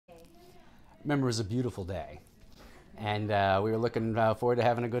remember it was a beautiful day, and we were looking forward to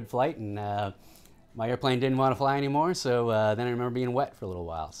having a good flight, and my airplane didn't want to fly anymore, so then I remember being wet for a little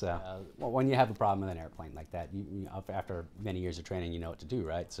while. So well, when you have a problem with an airplane like that, after many years of training, you know what to do,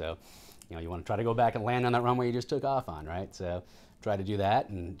 right? So you want to try to go back and land on that runway you just took off on, right? So try to do that,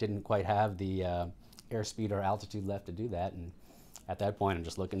 and didn't quite have the airspeed or altitude left to do that. And at that point, I'm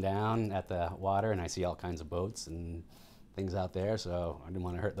just looking down at the water, and I see all kinds of boats and things out there, so I didn't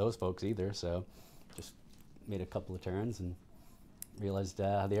want to hurt those folks either. So just made a couple of turns and realized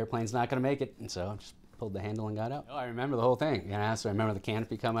the airplane's not going to make it, and so just pulled the handle and got out. I remember the whole thing, so I remember the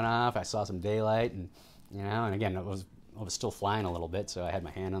canopy coming off. I saw some daylight, and and again, I was still flying a little bit, so I had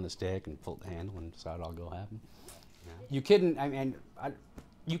my hand on the stick and pulled the handle and saw it all go happen. You couldn't,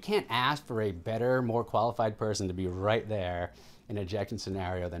 you can't ask for a better, more qualified person to be right there in an ejection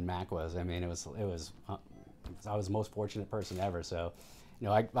scenario than Mac was. I mean, I was the most fortunate person ever. So,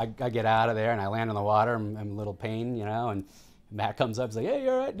 I get out of there and I land on the water. I'm in a little pain, and Matt comes up and says, "Hey, you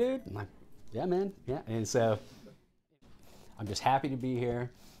all right, dude?" I'm like, "Yeah, man, yeah." And so I'm just happy to be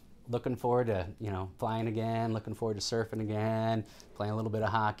here. Looking forward to, flying again, looking forward to surfing again, playing a little bit of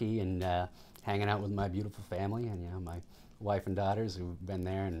hockey, and hanging out with my beautiful family and, my wife and daughters who've been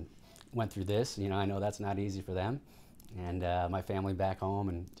there and went through this. I know that's not easy for them, and my family back home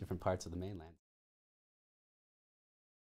in different parts of the mainland.